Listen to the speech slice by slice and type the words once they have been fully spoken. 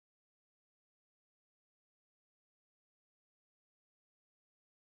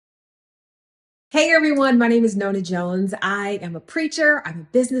Hey everyone, my name is Nona Jones. I am a preacher, I'm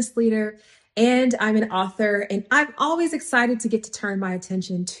a business leader, and I'm an author. And I'm always excited to get to turn my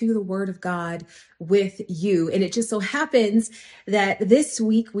attention to the Word of God with you. And it just so happens that this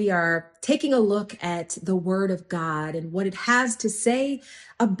week we are taking a look at the Word of God and what it has to say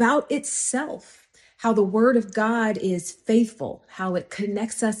about itself, how the Word of God is faithful, how it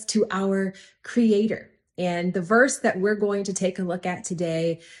connects us to our Creator. And the verse that we're going to take a look at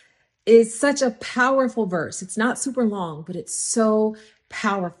today is such a powerful verse. It's not super long, but it's so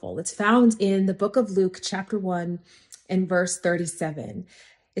powerful. It's found in the book of Luke, chapter 1, and verse 37.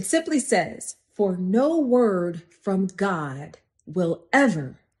 It simply says, "For no word from God will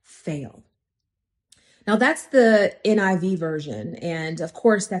ever fail." Now, that's the NIV version, and of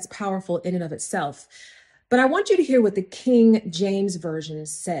course, that's powerful in and of itself. But I want you to hear what the King James Version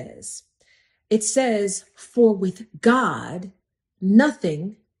says. It says, "For with God,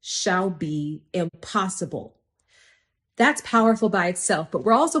 nothing shall be impossible." That's powerful by itself, but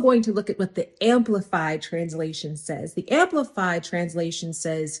we're also going to look at what the Amplified Translation says. The Amplified Translation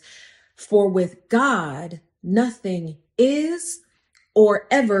says, "For with God, nothing is or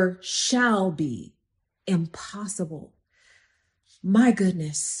ever shall be impossible." My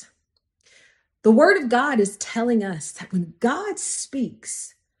goodness. The Word of God is telling us that when God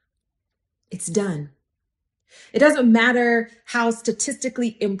speaks, it's done. It doesn't matter how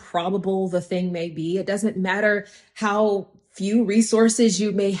statistically improbable the thing may be. It doesn't matter how few resources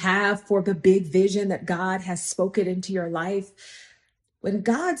you may have for the big vision that God has spoken into your life. When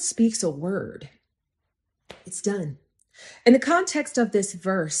God speaks a word, it's done. In the context of this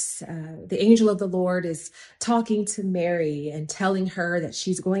verse, the angel of the Lord is talking to Mary and telling her that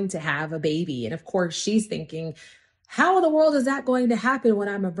she's going to have a baby. And of course, she's thinking, how in the world is that going to happen when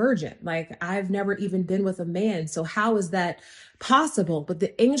I'm a virgin? Like, I've never even been with a man. So how is that possible? But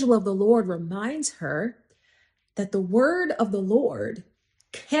the angel of the Lord reminds her that the word of the Lord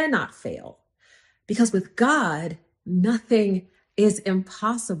cannot fail, because with God, nothing is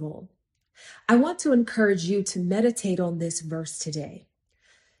impossible. I want to encourage you to meditate on this verse today.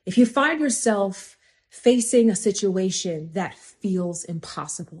 If you find yourself facing a situation that feels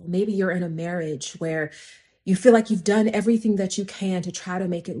impossible, maybe you're in a marriage where you feel like you've done everything that you can to try to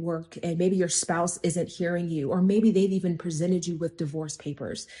make it work, and maybe your spouse isn't hearing you, or maybe they've even presented you with divorce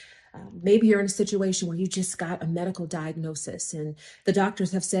papers. Maybe you're in a situation where you just got a medical diagnosis and the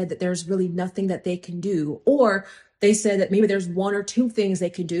doctors have said that there's really nothing that they can do, or they said that maybe there's one or two things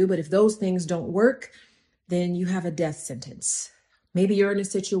they can do, but if those things don't work, then you have a death sentence. Maybe you're in a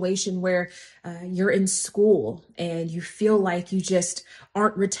situation where you're in school and you feel like you just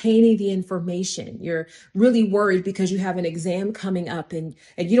aren't retaining the information. You're really worried because you have an exam coming up and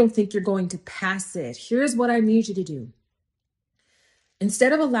you don't think you're going to pass it. Here's what I need you to do.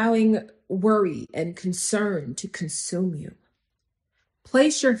 Instead of allowing worry and concern to consume you,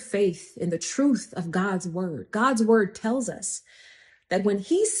 place your faith in the truth of God's word. God's word tells us that when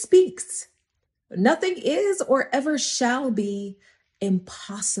he speaks, nothing is or ever shall be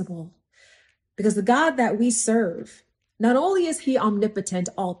impossible. Because the God that we serve, not only is he omnipotent,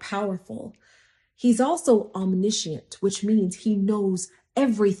 all powerful, he's also omniscient, which means he knows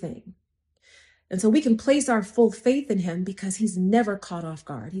everything. And so we can place our full faith in him because he's never caught off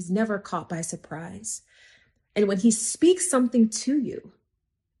guard. He's never caught by surprise. And when he speaks something to you,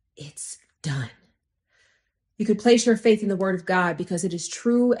 it's done. You can place your faith in the word of God because it is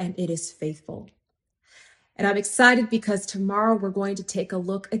true and it is faithful. And I'm excited because tomorrow we're going to take a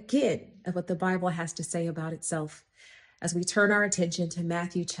look again at what the Bible has to say about itself as we turn our attention to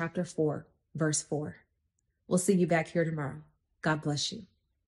Matthew chapter 4, verse 4. We'll see you back here tomorrow. God bless you.